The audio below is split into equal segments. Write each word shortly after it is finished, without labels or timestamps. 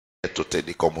to take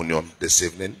the communion this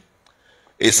evening.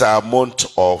 It's our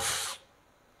month of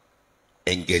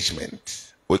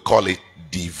engagement. We call it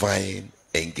divine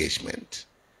engagement.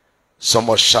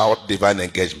 Someone shout divine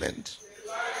engagement.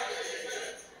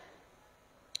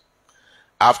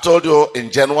 I've told you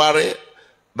in January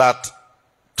that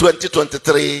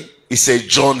 2023 is a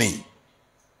journey.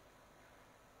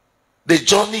 The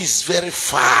journey is very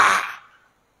far.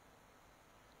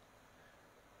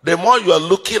 The more you are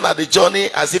looking at the journey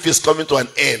as if it's coming to an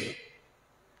end,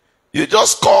 you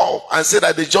just call and say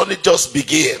that the journey just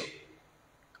began.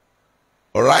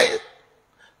 All right?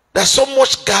 There's so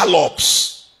much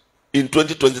gallops in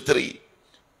 2023.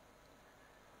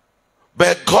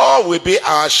 But God will be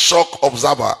our shock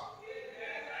observer.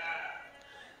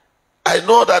 I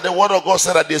know that the word of God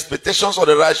said that the expectations of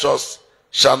the righteous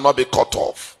shall not be cut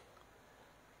off.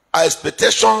 Our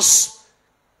expectations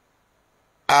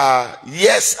are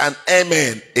yes and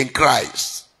amen in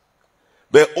Christ.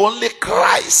 But only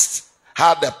Christ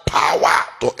had the power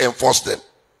to enforce them.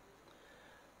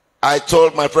 I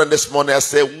told my friend this morning, I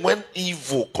said, when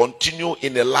evil continue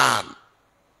in a land,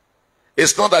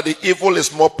 it's not that the evil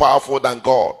is more powerful than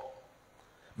God,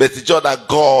 but it's just that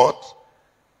God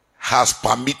has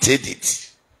permitted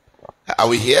it. Are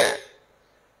we here?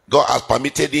 God has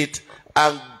permitted it,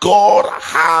 and God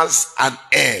has an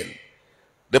end.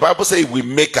 The Bible says we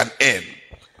make an end.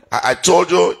 I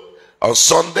told you on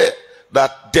Sunday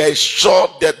that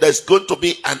there's going to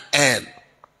be an end.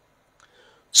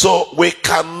 So we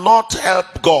cannot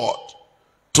help God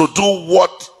to do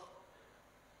what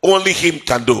only Him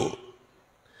can do.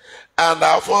 And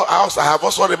I have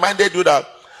also reminded you that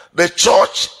the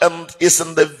church is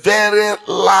in the very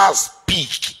last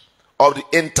peak of the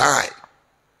end time.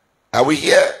 Are we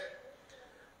here?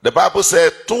 The Bible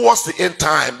said towards the end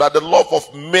time that the love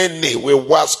of many will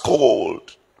wax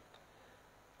cold,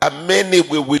 and many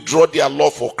will withdraw their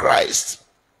love for Christ.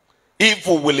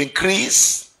 Evil will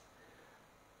increase,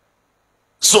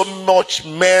 so much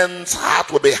men's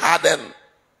heart will be hardened,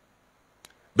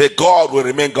 but God will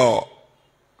remain God.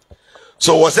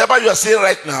 So whatever you are seeing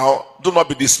right now, do not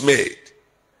be dismayed.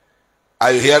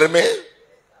 Are you hearing me?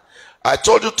 I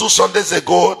told you 2 Sundays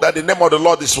ago that the name of the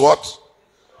Lord is what?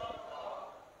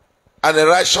 And the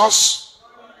righteous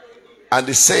and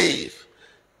the saved.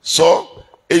 So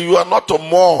you are not to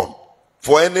mourn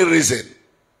for any reason,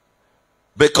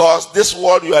 because this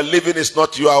world you are living is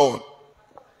not your own.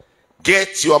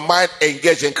 Get your mind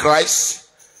engaged in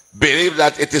Christ. Believe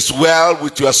that it is well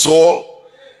with your soul.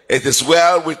 It is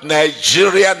well with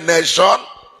Nigerian nation,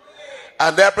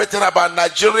 and everything about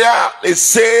Nigeria is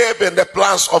saved in the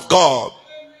plans of God.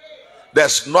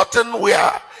 There's nothing we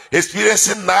are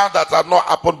experiencing now that have not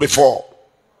happened before.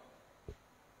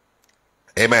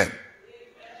 Amen.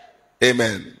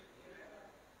 Amen.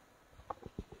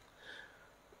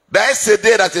 There is a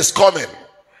day that is coming.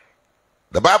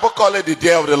 The Bible calls it the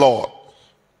day of the Lord.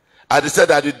 And it said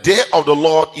that the day of the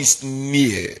Lord is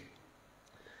near.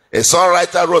 A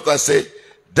songwriter wrote and said,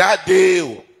 that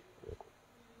day,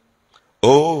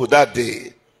 oh, that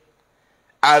day,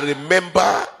 I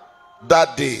remember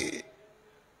that day.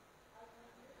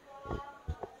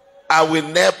 I will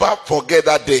never forget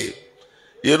that day.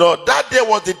 You know, that day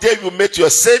was the day you met your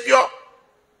Savior,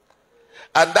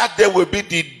 and that day will be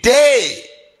the day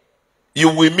you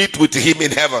will meet with Him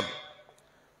in heaven.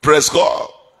 Praise God.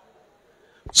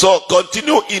 So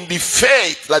continue in the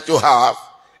faith that you have.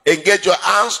 Engage your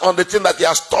hands on the thing that He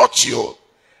has taught you,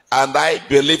 and I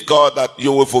believe, God, that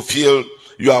you will fulfill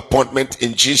your appointment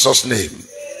in Jesus' name.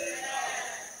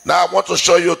 Now I want to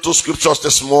show you 2 scriptures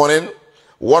this morning.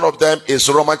 One of them is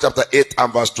Romans chapter 8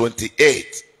 and verse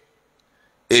 28.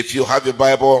 If you have your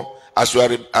Bible, as you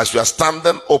are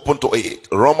standing, open to it.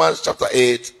 Romans chapter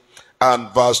 8 and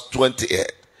verse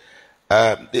 28.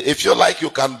 If you like,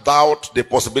 you can doubt the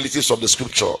possibilities of the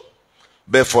scripture,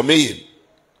 but for me,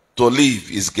 to live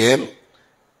is gain.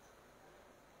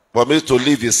 For me to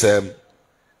live is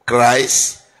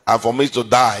Christ, and for me to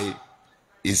die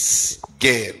is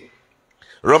gain.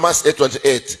 Romans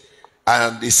 8:28,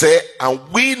 and he said, and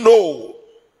we know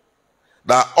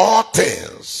that all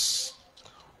things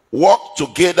work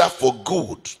together for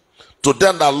good to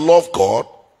them that love God,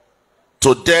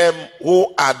 to them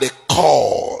who are the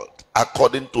called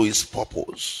according to His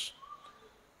purpose.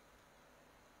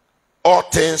 All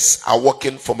things are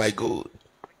working for my good.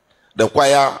 The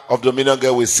choir of Dominion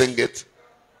Girl will sing it.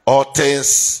 All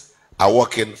things are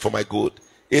working for my good.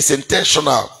 It's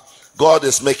intentional. God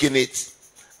is making it.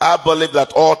 I believe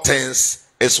that all things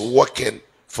is working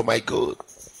for my good.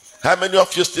 How many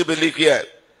of you still believe here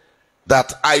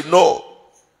that I know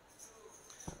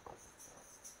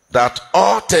that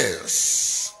all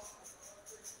things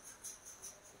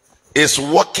is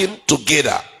working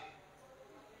together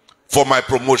for my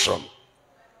promotion,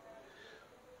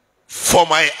 for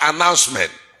my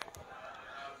announcement,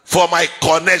 for my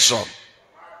connection.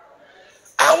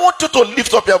 I want you to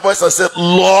lift up your voice and say,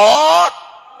 Lord,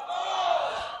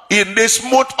 in this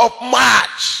month of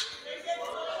March,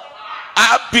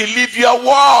 I believe your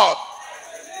word.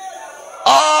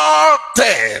 All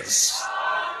things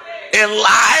in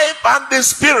life and in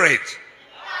spirit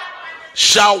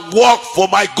shall work for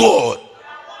my good.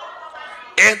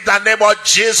 In the name of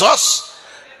Jesus,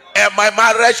 in my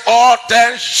marriage, all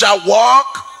things shall work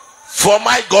for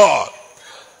my God.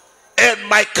 In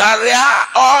my career,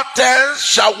 all things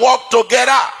shall work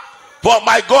together for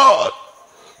my God.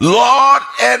 Lord,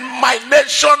 in my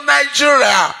nation,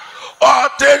 Nigeria, all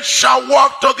things shall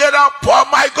work together for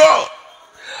my God.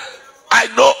 I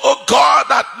know, oh God,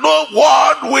 that no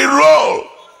one will rule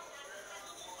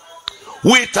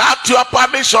without your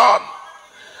permission.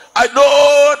 I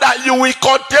know that you will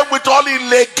contend with all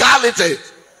illegality.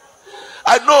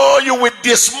 I know you will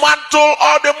dismantle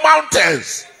all the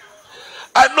mountains.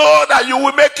 I know that you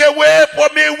will make a way for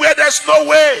me where there's no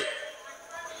way.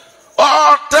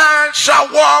 All things shall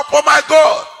work for my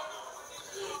God.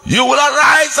 You will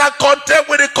arise and contend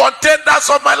with the contenders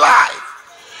of my life.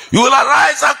 You will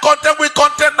arise and contend with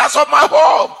contenders of my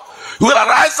home. You will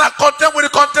arise and contend with the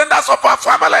contenders of our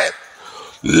family.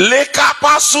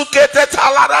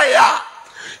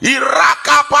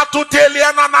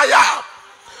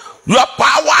 Your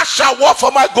power shall work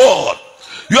for my God.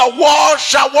 Your word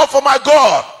shall work for my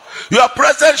God. Your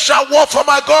presence shall work for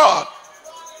my God.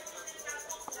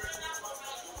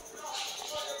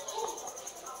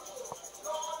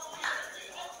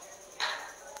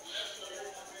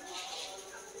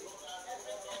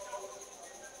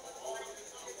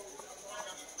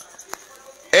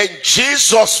 In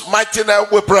Jesus' mighty name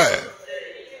we pray.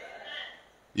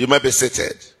 You may be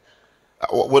seated.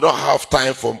 We don't have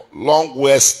time for long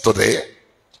words today,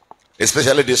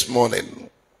 especially this morning.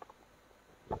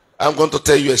 I'm going to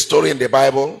tell you a story in the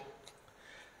Bible,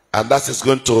 and that is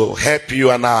going to help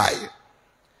you and I.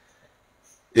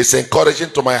 It's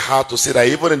encouraging to my heart to see that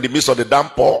even in the midst of the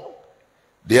downpour,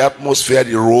 the atmosphere,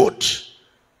 the road,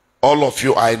 all of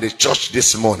you are in the church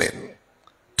this morning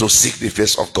to seek the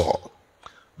face of God.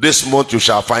 This month you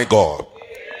shall find God.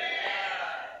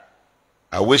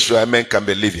 I wish your amen can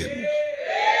be living.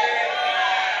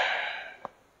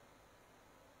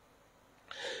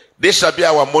 This shall be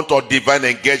our month of divine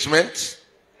engagement.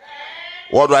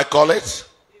 What do I call it?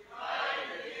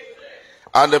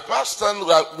 And the first thing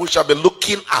that we shall be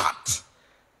looking at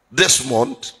this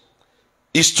month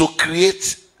is to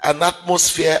create an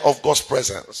atmosphere of God's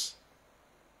presence.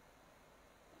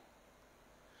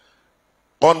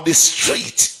 On the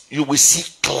street, you will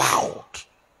see cloud.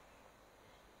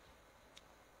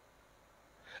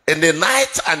 In the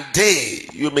night and day,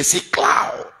 you may see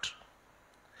cloud.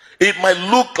 It might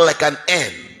look like an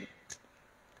end.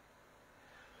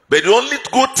 But the only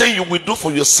good thing you will do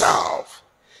for yourself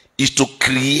is to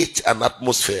create an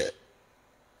atmosphere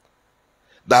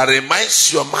that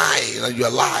reminds your mind and your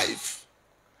life,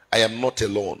 I am not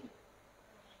alone.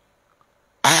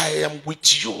 I am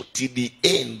with you till the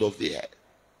end of the earth.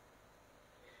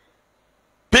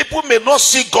 People may not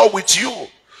see God with you.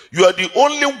 You are the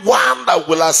only one that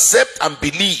will accept and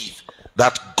believe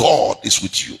that God is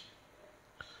with you.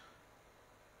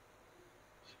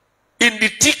 In the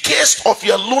thickest of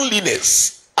your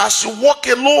loneliness, as you walk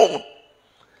alone,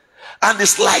 and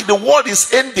it's like the world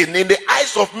is ending in the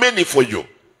eyes of many for you,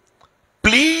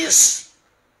 please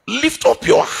lift up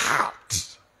your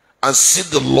heart and see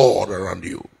the Lord around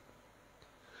you.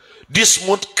 This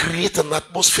month, create an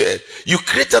atmosphere. You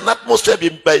create an atmosphere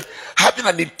by having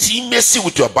an intimacy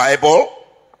with your Bible.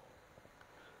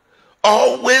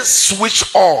 Always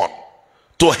switch on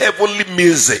to heavenly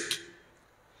music.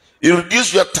 You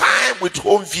reduce your time with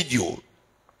home video.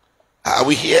 Are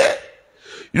we here?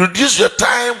 You reduce your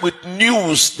time with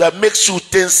news that makes you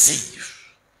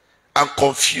tensive and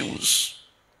confused.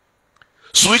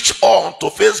 Switch on to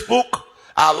Facebook,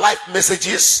 our live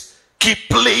messages. Keep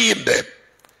playing them.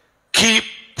 Keep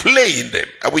playing them.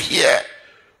 Are we here?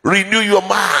 Renew your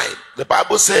mind. The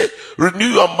Bible says, renew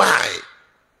your mind.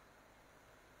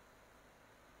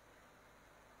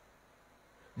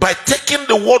 By taking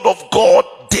the word of God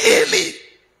daily.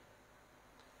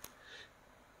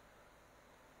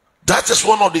 That is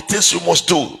one of the things you must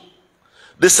do.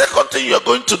 The second thing you are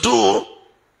going to do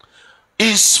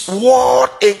is word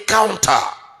encounter.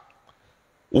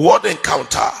 Word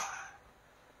encounter.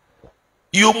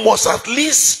 You must at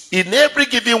least in every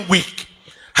given week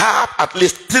have at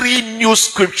least 3 new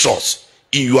scriptures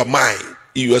in your mind,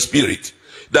 in your spirit.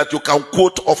 that you can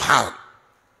quote offhand.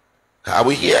 Are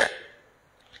we here?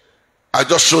 I'll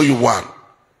just show you one.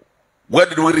 Where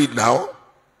did we read now?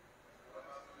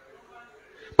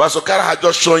 Pastor Kara has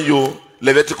just shown you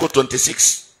Leviticus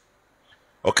 26.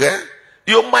 Okay?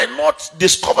 You might not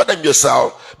discover them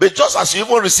yourself, but just as you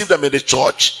even receive them in the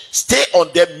church, stay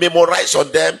on them, memorize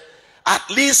on them. At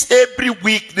least every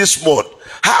week this month,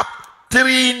 have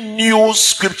 3 new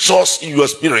scriptures in your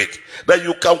spirit that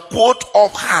you can quote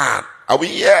offhand. Are we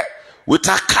here?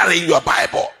 Without carrying your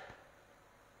Bible.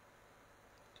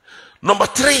 Number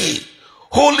 3,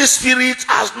 Holy Spirit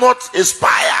has not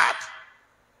expired.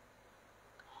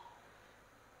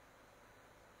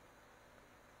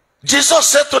 Jesus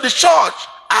said to the church,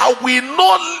 I will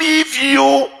not leave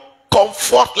you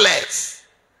comfortless.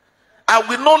 I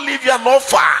will not leave you an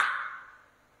orphan.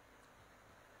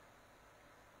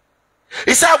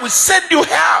 He said, I will send you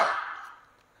help.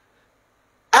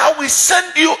 I will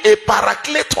send you a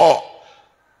paracletor,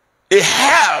 a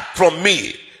help from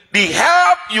me. The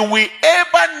help you will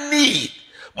ever need,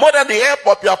 more than the help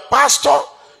of your pastor,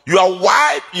 your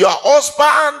wife, your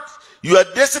husband, your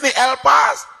destiny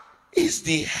helpers, is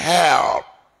the help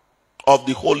of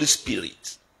the Holy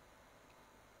Spirit.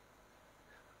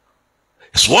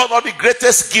 It's one of the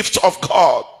greatest gifts of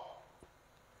God.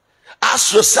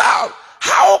 Ask yourself,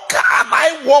 how can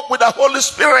I walk with the Holy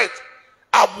Spirit?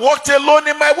 I've walked alone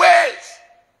in my ways.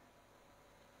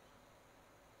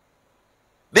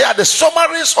 They are the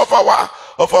summaries of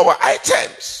our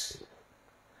items.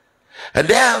 And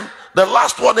then the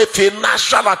last one, a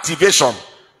financial activation.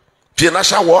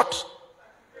 Financial what?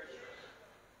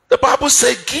 The Bible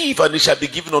says, give and it shall be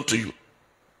given unto you.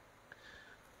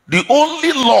 The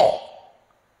only law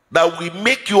that will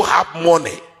make you have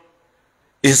money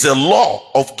is the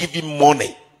law of giving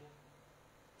money.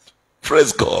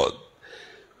 Praise God.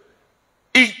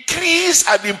 Increase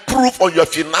and improve on your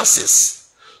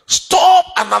finances. Stop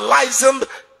analyzing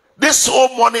this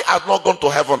whole money has not gone to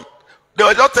heaven. They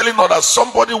were just telling us that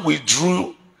somebody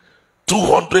withdrew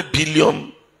 $200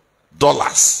 billion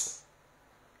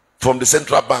from the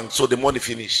central bank, so the money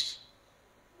finished.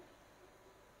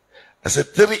 I said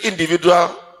 3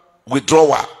 individual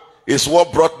withdrawal is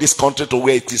what brought this country to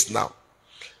where it is now.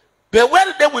 But where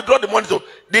did they withdraw the money to?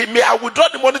 They may have withdrawn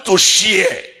the money to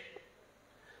share.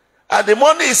 And the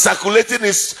money is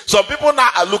circulating. Some people now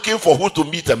are looking for who to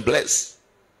meet and bless.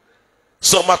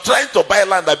 Some are trying to buy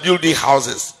land and building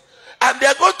houses. And they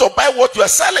are going to buy what you are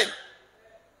selling.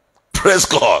 Praise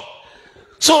God.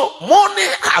 So money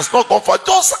has not gone for.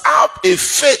 Just have a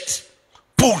faith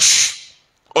push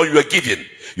on your giving.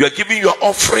 You are giving your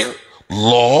offering.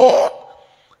 Lord,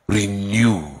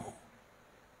 renew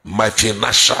my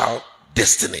financial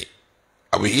destiny.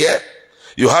 Are we here?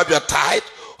 You have your tithe.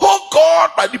 Oh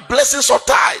God, by the blessings of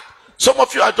tithe. Some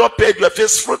of you have just paid your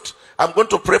first fruit. I'm going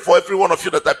to pray for every one of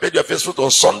you that I paid your first fruit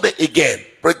on Sunday again.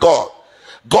 Pray God.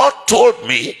 God told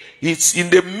me it's in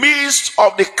the midst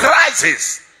of the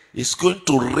crisis. He's going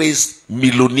to raise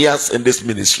millionaires in this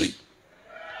ministry.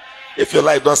 If you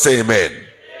like, don't say amen.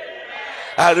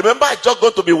 I remember it's just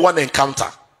going to be one encounter.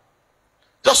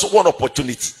 Just one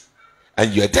opportunity.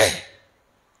 And you're there.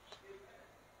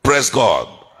 Praise God.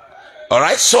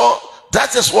 Alright, so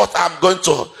that is what I'm going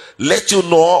to let you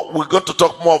know. We're going to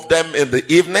talk more of them in the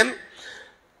evening.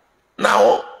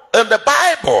 Now, in the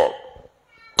Bible,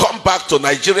 come back to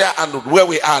Nigeria and where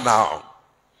we are now.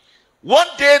 One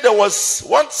day there was,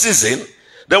 one season,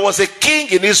 there was a king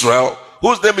in Israel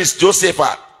whose name is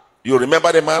Jehoshaphat. You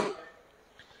remember the man?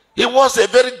 He was a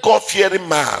very God-fearing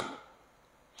man.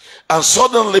 And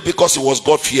suddenly, because he was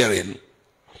God-fearing,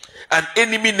 an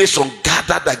enemy nation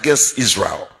gathered against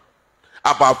Israel.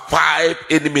 About 5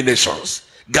 enemy nations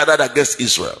gathered against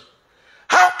Israel.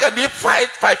 How can he fight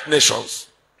 5 nations?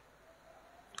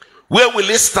 Where will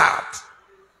he start?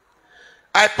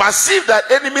 I perceive that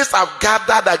enemies have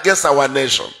gathered against our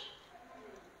nation.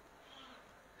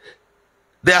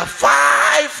 There are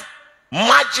 5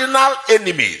 marginal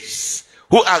enemies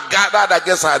who are gathered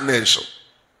against our nation.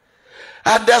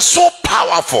 And they're so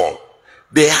powerful.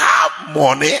 They have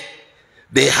money,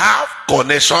 they have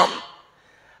connection,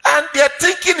 and their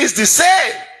thinking is the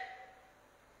same.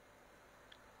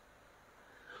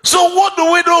 So what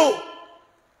do we do?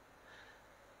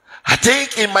 I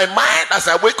think in my mind, as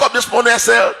I wake up this morning, I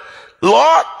say,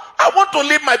 Lord, I want to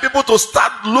lead my people to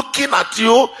start looking at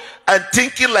you and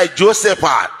thinking like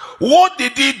Jehoshaphat. What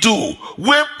did he do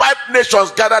when 5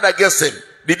 nations gathered against him?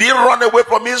 Did he run away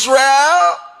from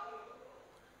Israel?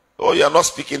 Oh, you are not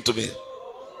speaking to me.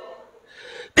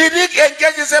 Did he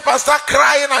engage himself and start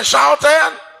crying and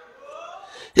shouting?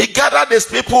 He gathered his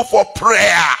people for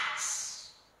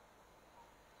prayers.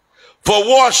 for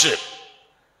worship.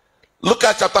 Look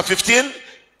at chapter 15,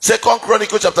 2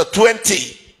 Chronicles chapter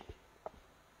 20.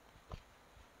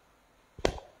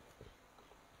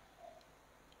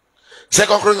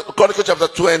 Second Chronicles chapter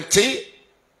 20.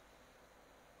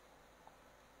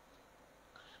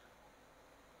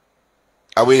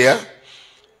 Are we here?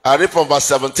 I read from verse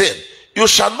 17. You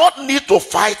shall not need to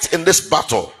fight in this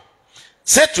battle.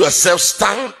 Say to yourself,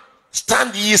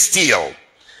 stand ye still,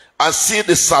 and see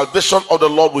the salvation of the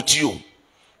Lord with you,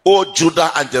 O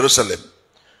Judah and Jerusalem.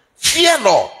 Fear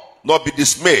not, nor be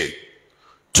dismayed.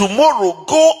 Tomorrow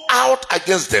go out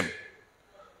against them,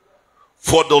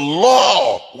 for the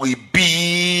Lord will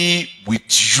be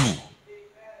with you.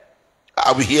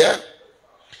 Are we here?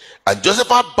 And Joseph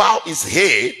bowed his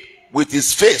head with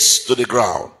his face to the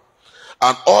ground,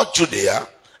 and all Judea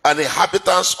and the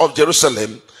inhabitants of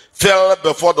Jerusalem fell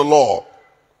before the Lord,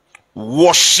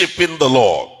 worshiping the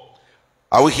Lord.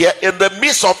 Are we here? In the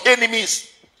midst of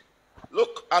enemies.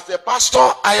 Look, as a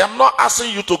pastor, I am not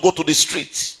asking you to go to the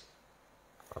street.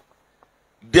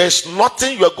 There's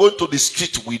nothing you are going to the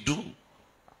street we do.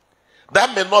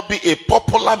 That may not be a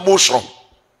popular motion,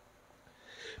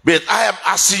 but I am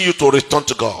asking you to return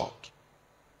to God.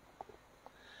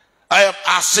 I am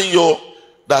asking you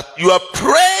that your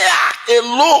prayer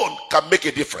alone can make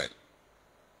a difference.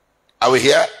 Are we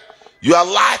here? Your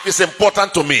life is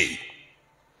important to me.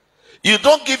 You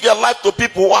don't give your life to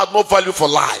people who have no value for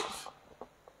life.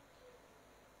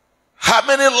 How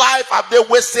many lives have they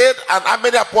wasted, and how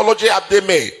many apologies have they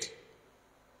made?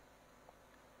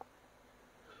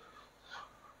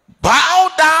 Bow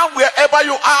down wherever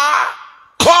you are.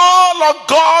 Call on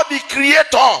God, the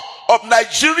creator of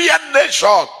Nigerian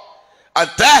nation, and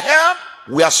tell him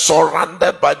we are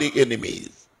surrounded by the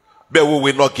enemies, but we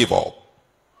will not give up.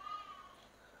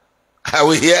 Are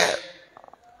we here?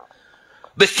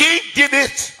 The king did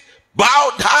it.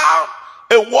 Bow down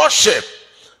and worship.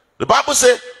 The Bible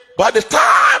says, by the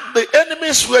time the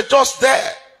enemies were just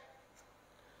there,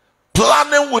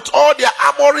 planning with all their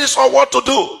armories on what to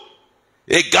do,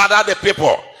 he gathered the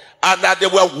people, and that they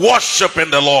were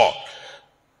worshiping the Lord.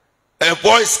 A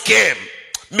voice came.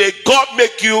 May God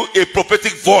make you a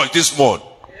prophetic voice this morning.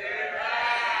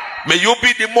 May you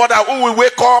be the mother who will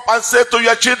wake up and say to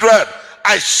your children,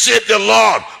 I say the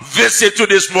Lord visit you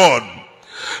this morning.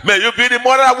 May you be the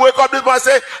mother that wake up this morning and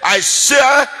say, I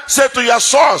say to your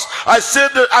sons, I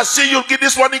see you get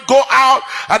this morning, go out,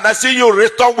 and I see you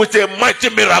return with a mighty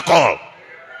miracle.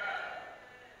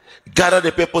 Gather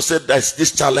the people, said there's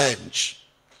this challenge.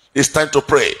 It's time to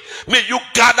pray. May you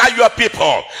gather your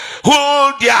people,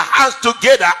 hold their hands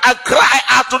together and cry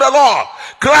out to the Lord.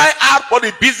 Cry out for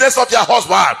the business of your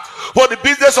husband, for the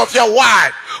business of your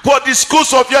wife, for the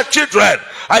schools of your children.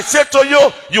 I say to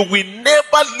you, you will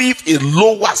never live a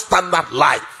lower standard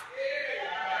life.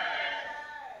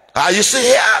 Are you see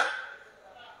here?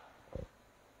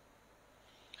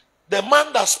 The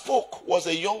man that spoke was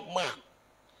a young man.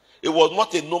 He was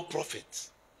not a known prophet.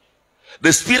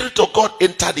 The Spirit of God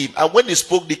entered him, and when he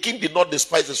spoke, the king did not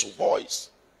despise his voice.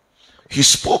 He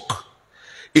spoke.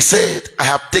 He said, I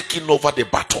have taken over the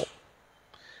battle.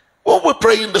 When we're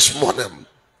praying this morning,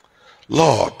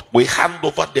 Lord, we hand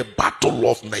over the battle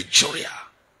of Nigeria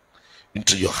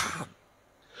into your hand.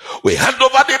 We hand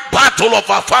over the battle of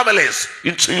our families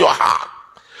into your hand.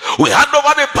 We hand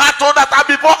over the battle that are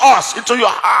before us into your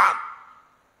hand.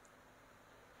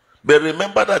 But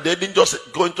remember that they didn't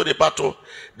just go into the battle,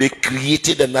 they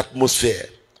created an atmosphere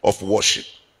of worship.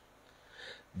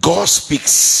 God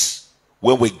speaks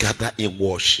when we gather in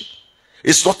worship.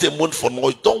 It's not a moment for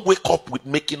noise. Don't wake up with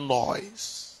making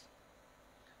noise.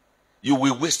 You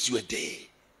will waste your day.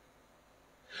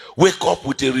 Wake up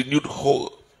with a renewed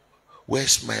hope.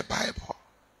 Where's my Bible?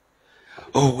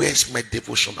 Oh, where's my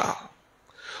devotional?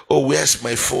 Oh, where's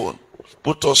my phone?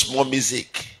 Put us more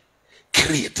music.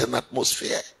 Create an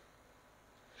atmosphere.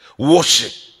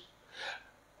 Worship.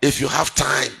 If you have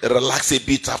time, relax a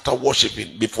bit after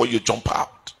worshiping before you jump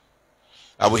out.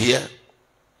 Are we here?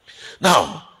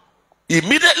 Now,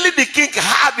 immediately the king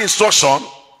had instruction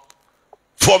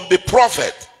from the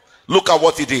prophet. Look at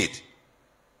what he did.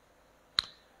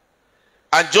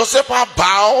 And Joseph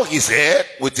bowed his head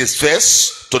with his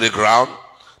face to the ground.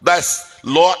 That's,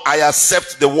 Lord, I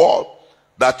accept the word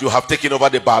that you have taken over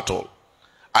the battle.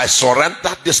 I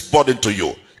surrender this burden to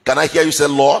you. Can I hear you say,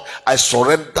 Lord, I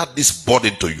surrender this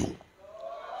burden to you.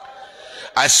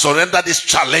 I surrender this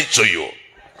challenge to you.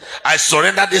 I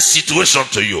surrender this situation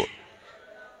to you.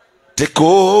 Take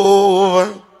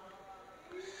over.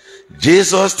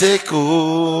 Jesus, take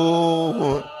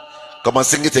over. Come on,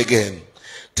 sing it again.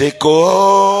 Take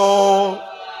over.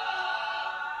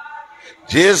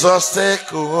 Jesus, take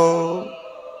hold.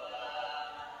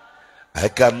 I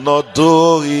cannot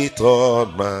do it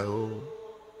on my own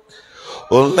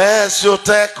unless you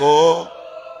take hold.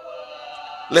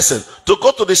 Listen, to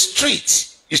go to the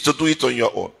street is to do it on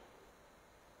your own.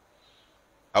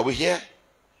 Are we here?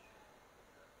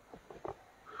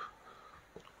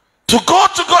 To go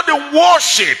to God and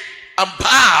worship and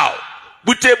bow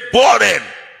with a burden,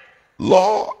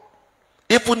 Lord,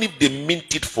 even if they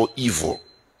meant it for evil,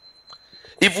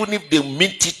 even if they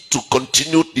meant it to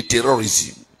continue the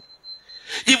terrorism,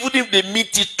 even if they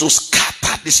meant it to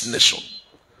scatter this nation,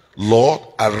 Lord,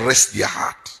 arrest their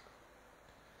heart,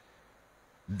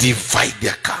 divide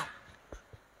their camp,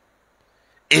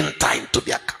 enter into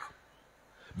their camp,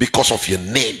 because of your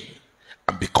name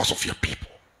and because of your people.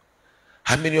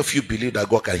 How many of you believe that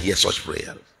God can hear such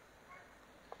prayers?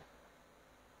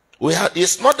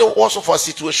 It's not the worst of our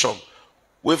situation.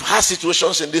 We've had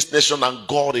situations in this nation and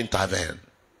God intervened.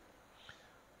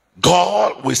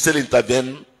 God will still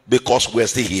intervene because we're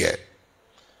still here.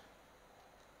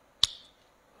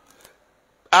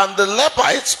 And the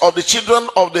Levites of the children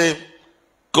of the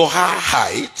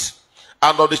Kohathite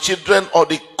and of the children of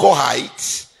the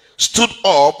Kohathite stood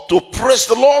up to praise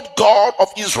the Lord God of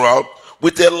Israel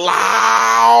with a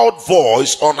loud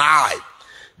voice on high.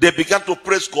 They began to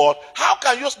praise God. How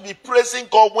can you be praising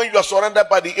God when you are surrounded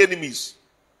by the enemies?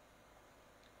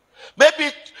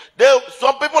 Maybe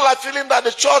some people are feeling that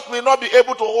the church may not be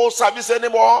able to hold service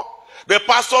anymore. The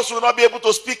pastors will not be able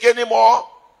to speak anymore.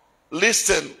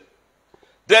 Listen,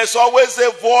 there's always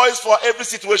a voice for every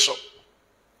situation.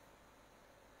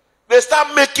 They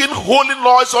start making holy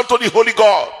noise unto the holy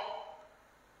God.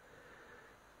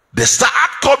 They start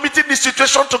committing the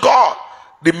situation to God.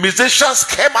 The musicians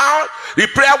came out. The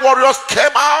prayer warriors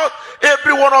came out.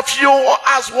 Every one of you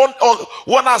has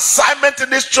one assignment in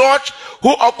this church, who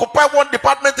occupy one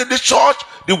department in this church.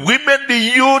 The women, the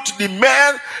youth, the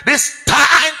men. It's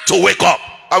time to wake up.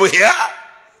 Are we here?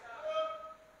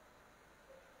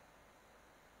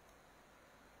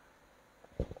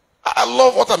 I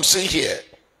love what I'm saying here.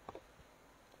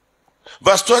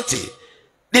 Verse 20.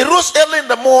 They rose early in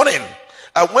the morning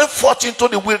and went forth into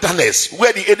the wilderness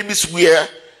where the enemies were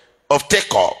of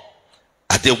Tekoa.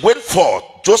 And they went forth.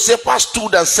 Joseph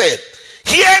stood and said,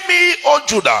 "Hear me, O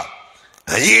Judah,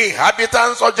 and ye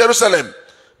inhabitants of Jerusalem.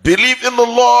 Believe in the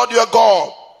Lord your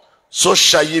God, so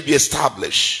shall ye be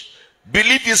established.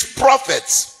 Believe his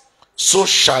prophets, so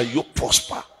shall you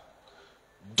prosper."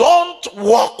 Don't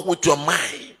walk with your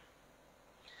mind.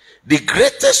 The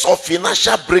greatest of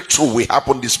financial breakthrough will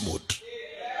happen this month.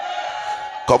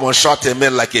 Come on, shout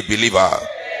amen like a believer.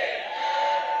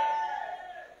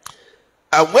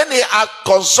 And when he had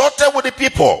consulted with the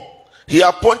people, he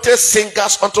appointed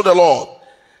singers unto the Lord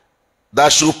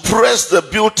that should praise the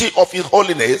beauty of his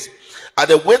holiness. And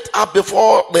they went up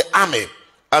before the army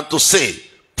and to say,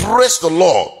 "Praise the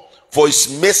Lord, for his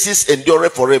mercies endure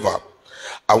forever."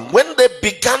 And when they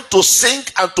began to sing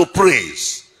and to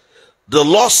praise, the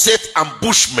Lord set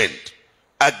ambushment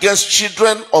against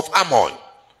children of Ammon,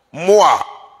 Moab,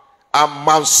 and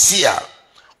Mount Seir,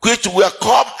 which were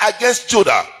come against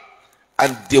Judah,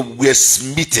 and they were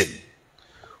smitten.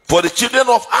 For the children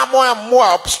of Ammon and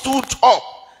Moab stood up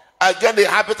against the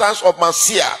inhabitants of Mount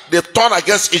Seir. They turned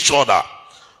against each other,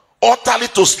 utterly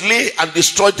to slay and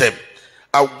destroy them.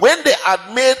 And when they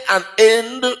had made an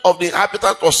end of the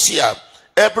inhabitants of Seir,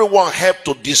 everyone helped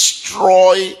to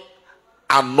destroy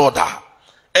another.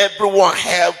 Everyone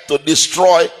helped to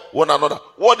destroy one another.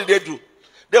 What did they do?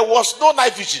 There was no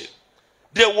night vigil.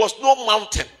 There was no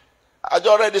mountain. I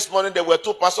just read this morning, there were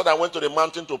two pastors that went to the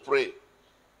mountain to pray.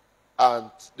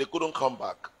 And they couldn't come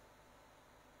back.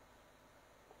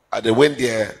 And they went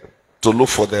there to look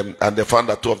for them, and they found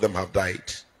that two of them have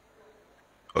died.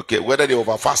 Okay, whether they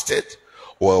overfasted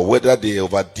or whether they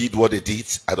overdid what they did,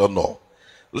 I don't know.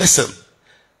 Listen,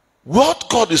 what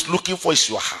God is looking for is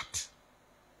your heart.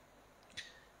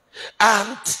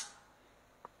 And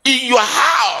in your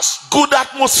house, good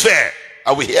atmosphere.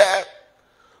 Are we here?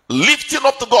 Lifting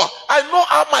up to God. I know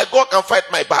how my God can fight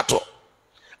my battle.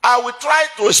 I will try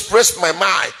to express my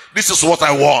mind. This is what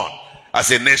I want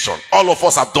as a nation. All of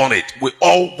us have done it. We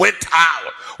all went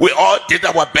out. We all did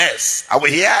our best. Are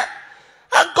we here?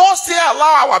 And God still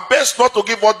allow our best not to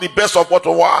give us the best of what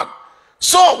we want.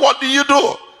 So what do you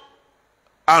do?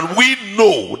 And we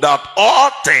know that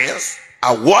all things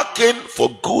are working for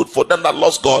good for them that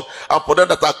loves God and for them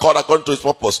that are called according to his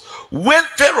purpose. When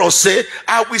Pharaoh said,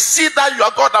 "I will see that you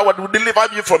are God that will deliver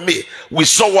you from me," we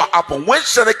saw what happened. When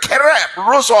Sennacherib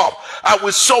rose up, and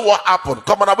we saw what happened.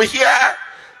 Come on, are we here?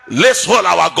 Let's hold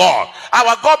our God.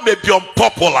 Our God may be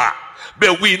unpopular,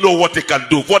 but we know what he can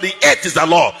do. For the earth is the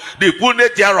Lord, the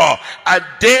fullness thereof, and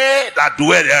they that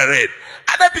dwell therein.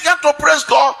 And I began to praise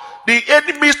God. The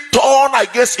enemies turn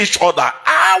against each other.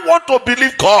 I want to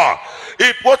believe God.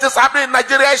 If what is happening in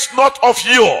Nigeria is not of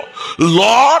you,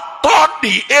 Lord, turn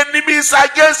the enemies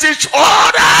against each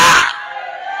other.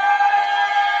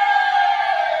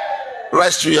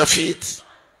 Rise to your feet.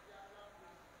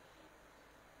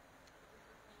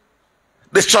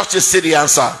 The church is the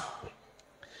answer.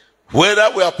 Whether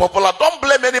we are popular, don't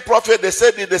blame any prophet. They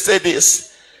say this, they say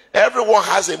this. Everyone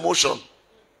has emotion.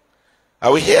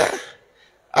 Are we here?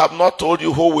 I have not told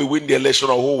you who will win the election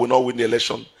or who will not win the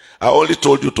election. I only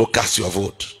told you to cast your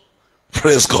vote.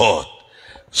 Praise God.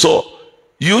 So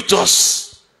you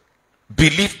just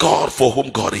believe God for whom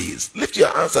God is. Lift your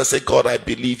hands and say, God, I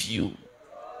believe you.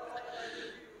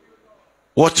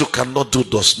 What you cannot do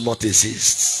does not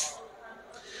exist.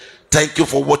 Thank you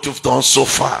for what you've done so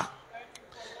far.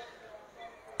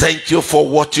 Thank you for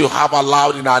what you have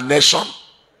allowed in our nation.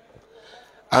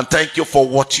 And thank you for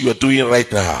what you are doing right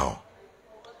now.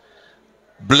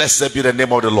 Blessed be the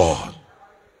name of the Lord.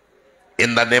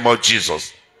 In the name of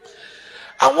Jesus.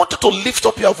 I want you to lift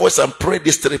up your voice and pray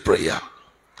this three prayer.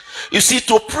 You see,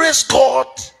 to praise God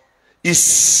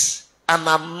is an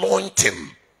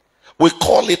anointing. We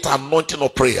call it anointing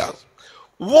of prayer.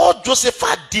 What Joseph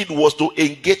did was to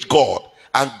engage God,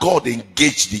 and God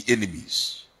engaged the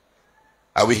enemies.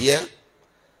 Are we here?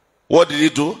 What did he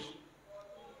do?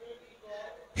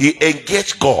 He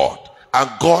engaged God, and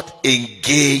God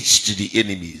engaged the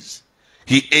enemies.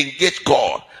 He engaged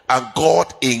God, and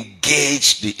God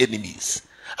engaged the enemies.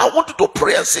 I want you to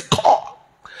pray and say, God,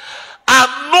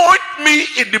 anoint me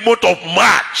in the month of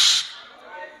March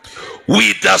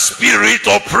with the spirit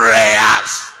of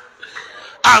prayers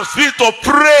and spirit of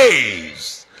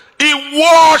praise in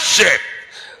worship.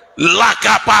 The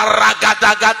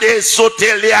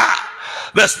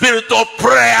spirit of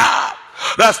prayer,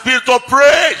 the spirit of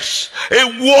praise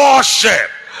in worship.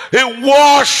 In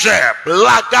worship,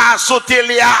 let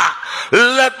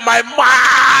my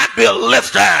mind be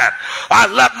lifted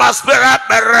and let my spirit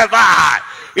be revived.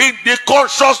 In the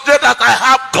consciousness that I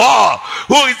have God,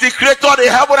 who is the creator of the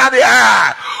heaven and the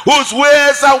earth, whose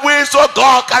ways and ways of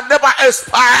God can never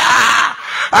expire.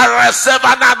 I receive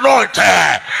an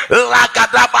anointing.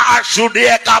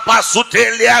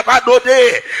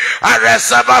 I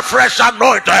receive a fresh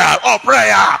anointing of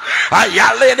prayer.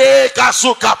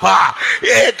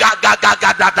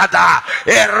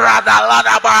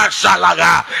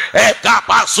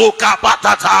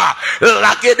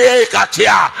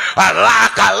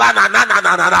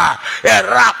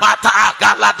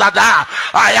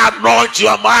 I anoint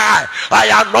your mind.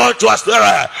 I anoint your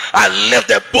spirit. I lift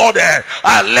the burden.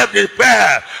 I lift the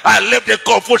fear. I lift the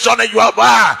confusion in your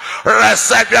mind.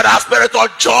 Receive your spirit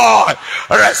of joy.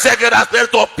 Receive your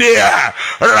spirit of fear.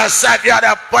 Receive your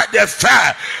the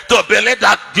fear to believe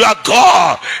that your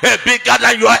God is bigger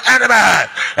than your enemy.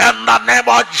 In the name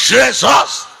of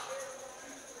Jesus.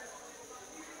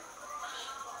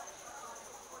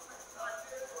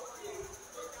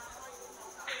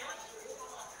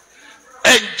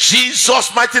 In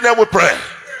Jesus' mighty name we pray.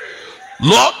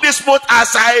 Lord, this month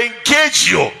as I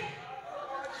engage you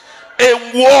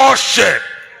in worship,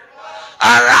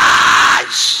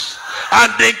 arise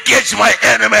and engage my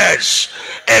enemies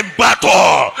in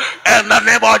battle in the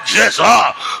name of Jesus.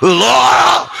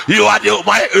 Lord, you are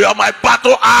my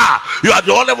battle. You are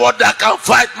the only one that can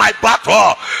fight my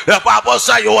battle. The Bible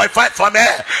says you will fight for me,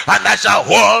 and I shall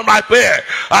hold my peace.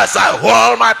 As I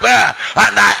hold my peace,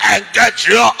 and I engage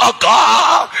you, oh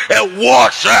God, in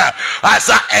worship. As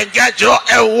I engage you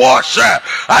in worship,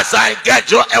 as I engage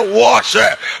you in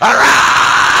worship,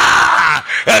 arise,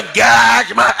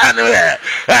 engage my enemy,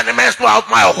 enemies of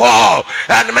my home,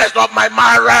 enemies of my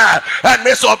marriage,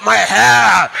 enemies of my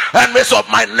hair, enemies of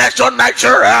my nation,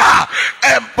 Nigeria,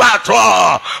 in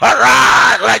battle.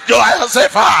 Arise like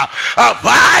Joseph, and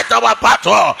fight our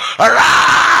battle.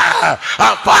 Arise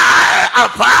and fight, and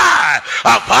fight,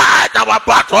 and fight our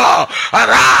battle.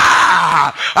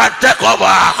 Arise and take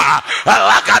over.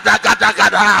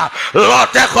 Lord,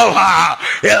 take over.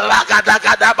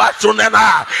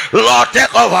 Lord,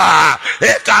 take over.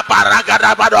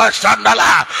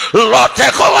 Lord,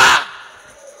 take over.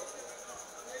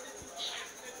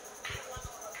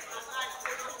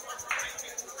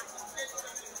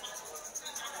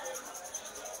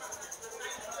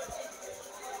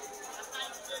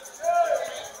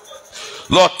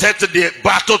 Lord, take the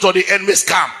battle to the enemy's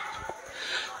camp.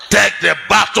 Take the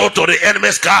battle to the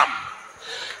enemy's camp.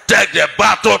 Take the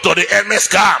battle to the enemy's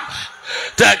camp.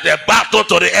 Take the battle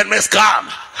to the enemy's camp.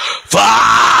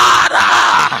 Father,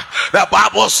 the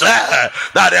Bible said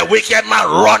that the wicked man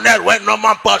runneth when no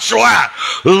man pursueth.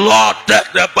 Lord,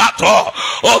 take the battle,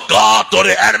 oh God, to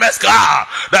the enemy's car.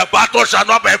 The battle shall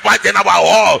not be fighting our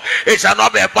home. It shall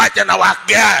not be fighting our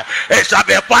gear. It shall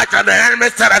be fighting the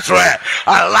enemy's territory.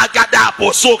 Alagada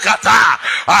posukata,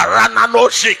 aranano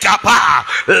shikapa,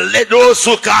 ledo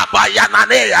sukapa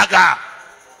yananeyaga.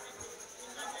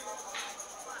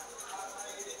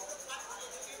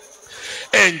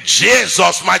 In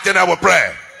Jesus' mighty name we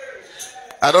pray.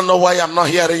 I don't know why I'm not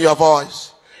hearing your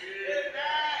voice.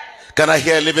 Can I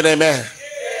hear a living amen?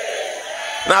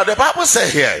 Now the Bible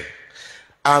says here,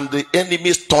 and the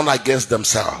enemies turned against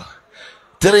themselves.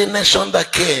 3 nations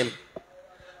that came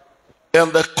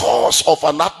in the course of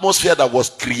an atmosphere that was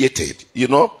created. You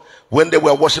know, when they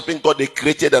were worshiping God, they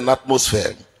created an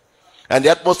atmosphere. And the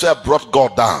atmosphere brought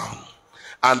God down.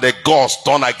 And the gods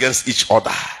turned against each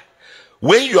other.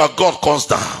 When your God comes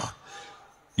down,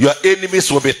 your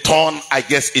enemies will be turned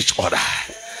against each other.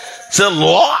 Say,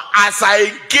 Lord, as I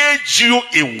engage you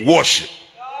in worship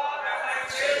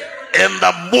in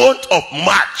the month of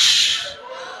March,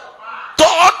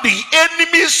 turn the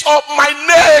enemies of my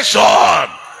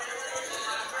nation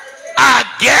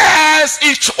against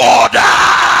each other.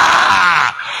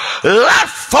 Let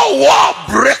forward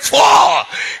break forth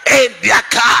in their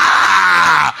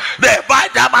car. They buy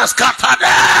them and scatter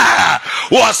them.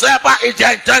 Whatever is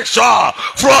their intention,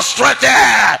 frustrated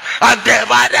and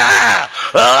divided.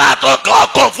 Let God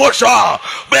confusion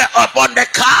be upon the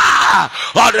car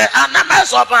of the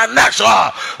enemies of our nation.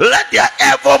 Let their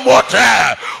evil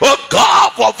motive, oh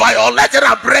God, for violating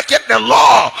and breaking the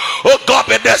law, oh God,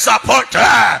 be disappointed.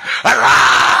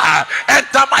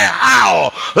 Enter my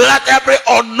house. Let every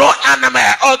unknown enemy,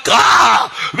 oh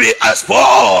God, be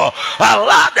exposed.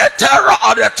 Allow the terror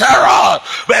of the terror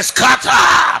be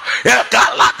scattered.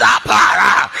 Ekalada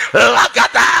para,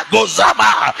 lagada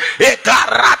gozama,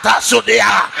 ekarata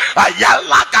sudia,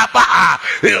 ayalagaba,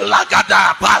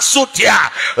 lagada pasutia,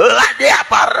 ladia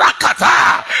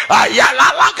parakata,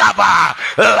 ayalalagaba,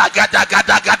 lagada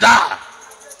gada gada.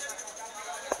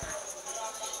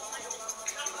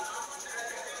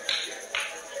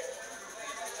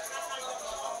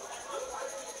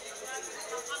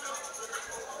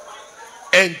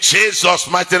 In Jesus'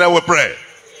 mighty name we pray.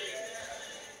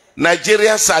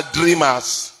 Nigerians are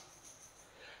dreamers,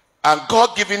 and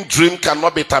God-given dream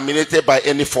cannot be terminated by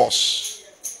any force.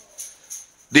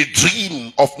 The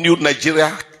dream of new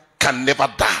Nigeria can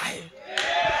never die.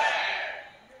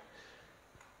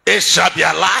 It shall be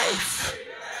alive.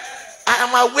 I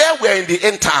am aware we are in the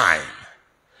end time,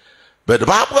 but the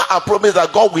Bible has promised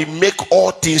that God will make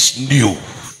all things new.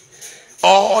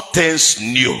 All things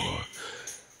new.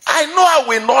 I know I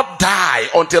will not die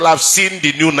until I've seen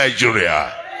the new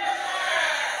Nigeria.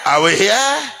 Are we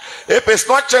here? If it's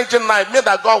not changing now, it means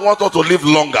that God wants us to live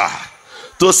longer,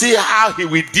 to see how he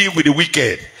will deal with the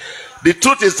wicked. The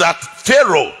truth is that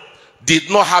Pharaoh did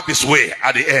not have his way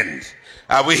at the end.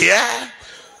 Are we here?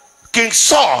 King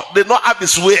Saul did not have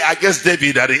his way against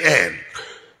David at the end.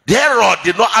 Herod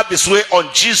did not have his way on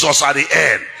Jesus at the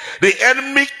end. The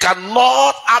enemy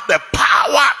cannot have the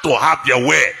power to have their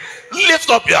way. Lift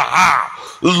up your hand.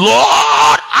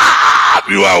 Lord, have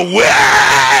your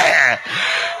way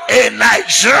in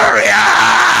Nigeria.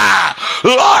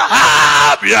 Lord,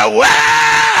 have your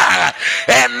way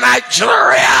in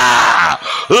Nigeria.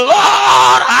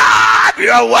 Lord, have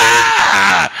your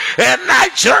way in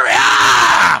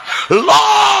Nigeria.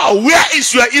 Lord, where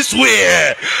is your east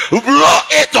way? Blow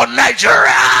it on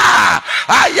Nigeria.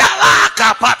 Ayala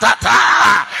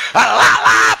kapatata.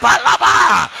 Alala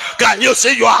palaba. Can you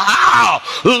see your house?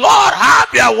 Lord, have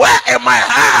your way in my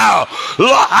house.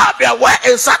 Lord, have your way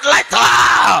in satellite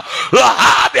house. Lord,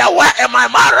 have your way in my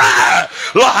marriage.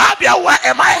 Lord, have your way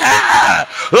in my hair.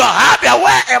 Lord, have your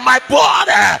way in my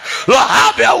body. Lord,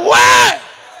 have your way.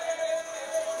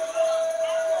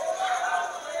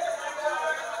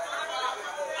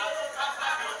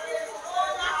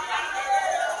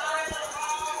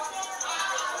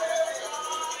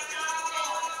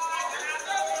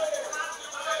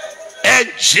 In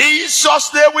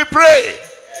Jesus' name we pray.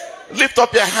 Lift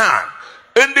up your hand.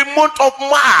 In the month of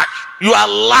March, your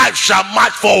life shall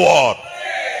march forward.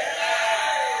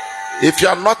 If you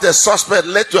are not a suspect,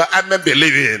 let your amen be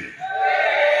living.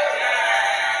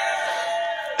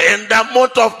 In the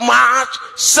month of March,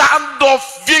 sound of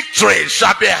victory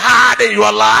shall be heard in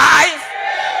your life,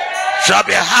 shall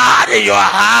be heard in your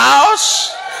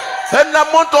house. In the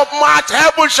month of March,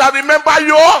 heaven shall remember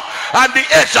you, and the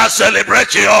earth shall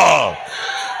celebrate you.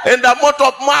 In the month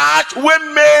of March,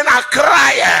 when men are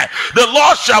crying, the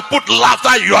Lord shall put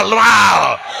laughter in your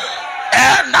mouth.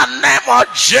 In the name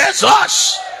of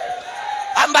Jesus.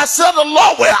 And I said the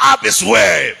Lord will have his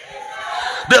way.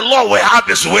 The Lord will have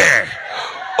his way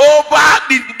over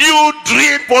the new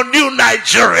dream for new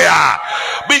Nigeria,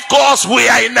 because we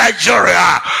are in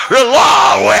Nigeria. The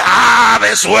Lord will have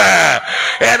his way.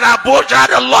 In Abuja,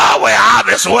 the Lord will have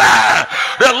his way.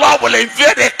 The Lord will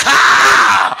invade the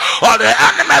car of the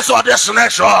enemies of this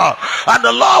nation, and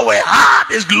the Lord will have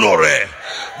his glory.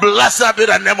 Blessed be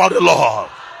the name of the Lord.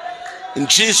 In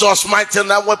Jesus' mighty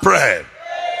name we pray.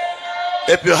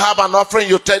 If you have an offering,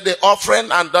 you take the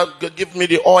offering and then give me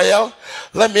the oil.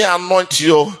 Let me anoint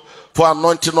you for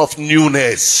anointing of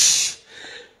newness.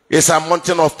 It's a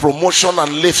mountain of promotion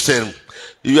and lifting.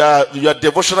 Your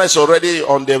devotional is already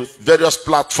on the various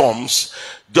platforms.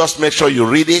 Just make sure you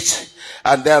read it.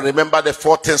 And then remember the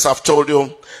 4 things I've told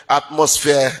you: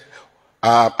 atmosphere,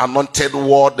 anointed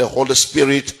word, the Holy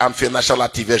Spirit, and financial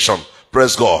activation.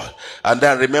 Praise God. And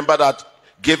then remember that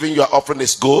giving your offering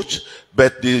is good,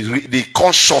 but the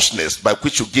consciousness by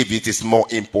which you give it is more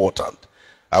important.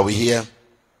 Are we here?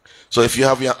 So if you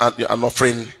have an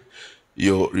offering,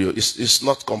 it's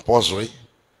not compulsory,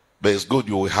 but it's good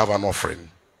you will have an offering.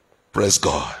 Praise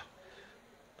God.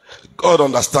 God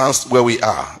understands where we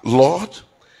are. Lord,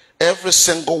 every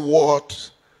single word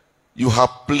you have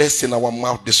placed in our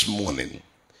mouth this morning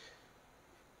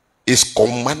is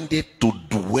commanded to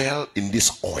dwell in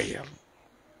this oil.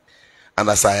 And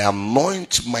as I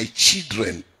anoint my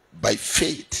children by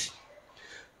faith,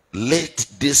 let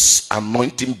this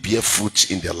anointing bear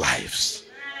fruit in their lives.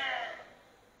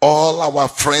 All our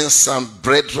friends and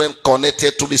brethren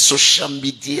connected to the social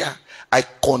media, I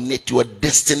connect your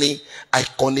destiny, I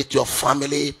connect your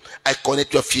family, I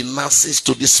connect your finances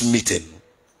to this meeting.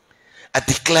 I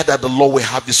declare that the Lord will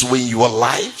have his way in your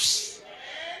lives.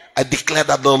 I declare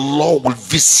that the Lord will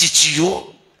visit you,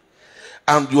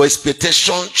 and your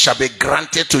expectation shall be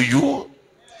granted to you,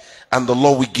 and the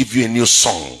Lord will give you a new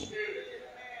song.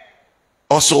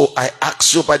 Also, I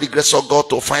ask you by the grace of God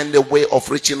to find a way of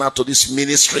reaching out to this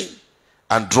ministry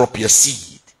and drop your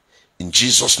seed. In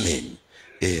Jesus' name,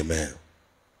 amen.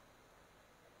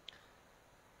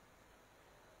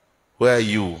 Where are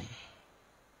you?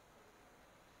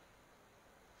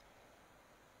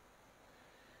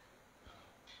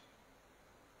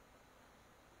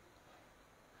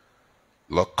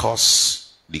 Lord,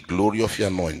 cause the glory of your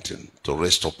anointing to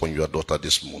rest upon your daughter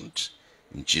this month.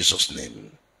 In Jesus'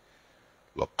 name.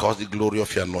 Lord, cause the glory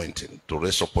of your anointing to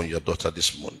rest upon your daughter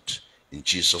this month. In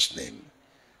Jesus' name.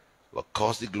 Lord,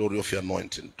 cause the glory of your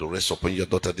anointing to rest upon your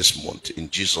daughter this month. In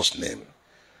Jesus' name.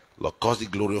 Lord, cause the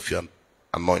glory of your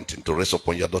anointing to rest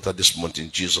upon your daughter this month. In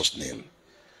Jesus' name.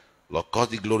 Lord, cause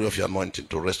the glory of your anointing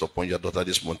to rest upon your daughter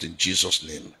this month. In Jesus'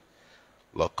 name.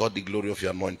 Lord, cause the glory of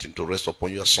your anointing to rest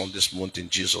upon your son this month. In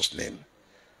Jesus' name.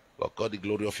 Lord, cause the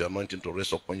glory of your anointing to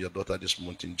rest upon your daughter this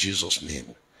month. In Jesus'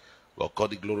 name. Lord, cause the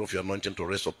glory of your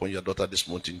anointing to rest upon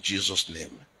your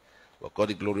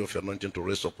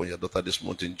daughter this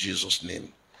month. In Jesus'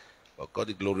 name.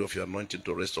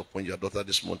 Lord,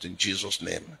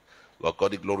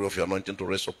 cause the glory of your anointing to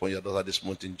rest upon your daughter this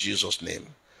month. In Jesus' name.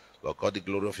 Lord, cause the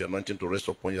glory of your anointing to rest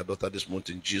upon your daughter this month.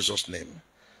 In Jesus' name.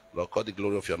 Lord, cause the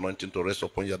glory of your anointing to rest upon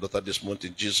your daughter this month.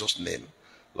 In Jesus' name.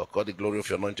 Lord, cause the glory of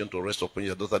your anointing to rest upon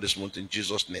your daughter this month. In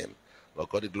Jesus' name. Lord, cause the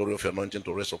glory of your anointing to rest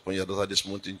upon your daughter this month.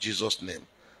 In Jesus'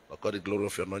 name. Lord, cause the glory of your anointing to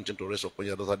rest upon your daughter this month. In Jesus' name. Lord, cause the glory of your anointing to rest upon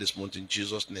your daughter this month. In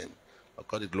Jesus' name. Lord,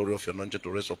 cause the glory of your anointing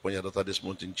to rest upon your daughter this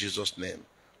month. In Jesus'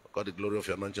 name. Lord, cause the glory of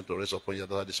your anointing to rest upon your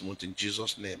daughter this month. In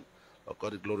Jesus' name. Lord,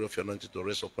 cause the glory of your anointing to rest upon your daughter this month. In Jesus' name. Lord, cause the glory of your anointing to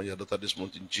rest upon your daughter this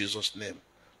month. In Jesus' name.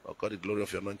 Lord, cause the glory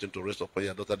of your anointing to rest upon your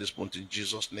daughter this month. In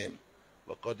Jesus' name.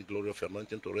 Lord, cause the glory of your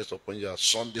anointing to rest upon your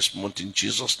son this month. In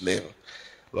Jesus' name.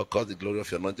 Lord, cause the glory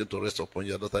of your anointing to rest upon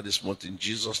your daughter this month. In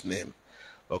Jesus' name.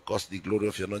 Lord, cause the glory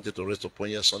of your anointing to rest upon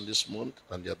your son this month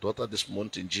and your daughter this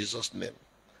month. In Jesus' name.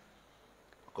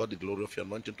 Lord, cause the glory of your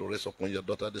anointing to rest upon your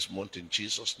daughter this month. In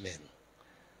Jesus' name.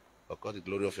 Lord, cause the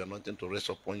glory of your anointing to rest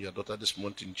upon your daughter this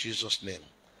month. In Jesus' name.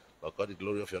 Lord, cause the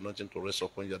glory of your anointing to rest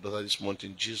upon your daughter this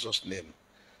month. In Jesus' name.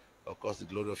 Lord, cause the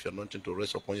glory of your anointing to rest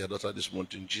upon your daughter this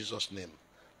month. In Jesus' name.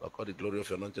 Lord, cause the glory of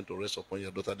your anointing to rest upon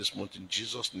your daughter this month. In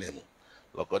Jesus' name.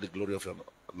 Lord, cause the glory of your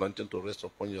anointing to rest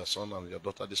upon your son and your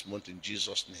daughter this month. In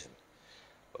Jesus' name.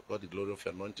 Lord, cause the glory of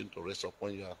your anointing to rest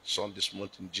upon your son this month.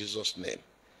 In Jesus' name.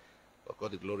 Lord,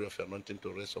 cause the glory of your anointing to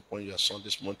rest upon your son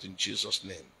this month. In Jesus'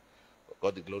 name. Lord,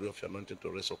 cause the glory of your anointing to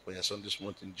rest upon your son this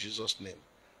month. In Jesus' name.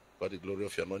 Cause the glory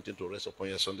of your anointing to rest upon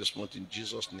your son this month. In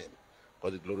Jesus' name.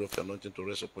 Cause the glory of your anointing to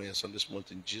rest upon your son this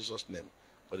month. In Jesus' name.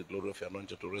 Cause the glory of your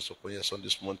anointing to rest upon your son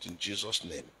this month. In Jesus'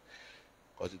 name.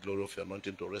 Cause the glory of your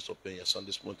anointing to rest upon your son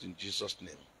this month. In Jesus'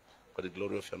 name. For the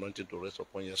glory of your anointing to rest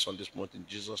upon your son this month in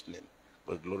Jesus' name.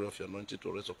 For the glory of your anointing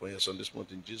to rest upon your son this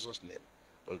month in Jesus' name.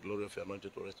 For the glory of your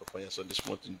anointing to rest upon your son this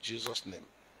month in Jesus' name.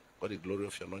 For the glory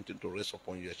of your anointing to rest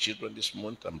upon your children this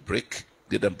month and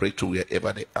let them break through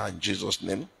wherever they are in Jesus'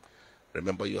 name.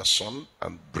 Remember your son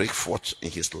and break forth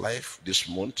in his life this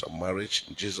month of marriage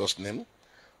in Jesus' name.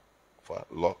 For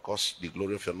Lord, cause the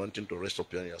glory of your anointing to rest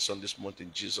upon your son this month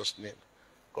in Jesus' name.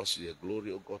 Cause the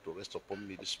glory of God to rest upon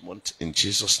me this month in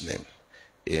Jesus' name.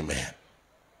 Amen.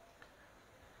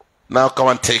 Now come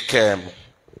and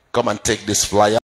take this flyer.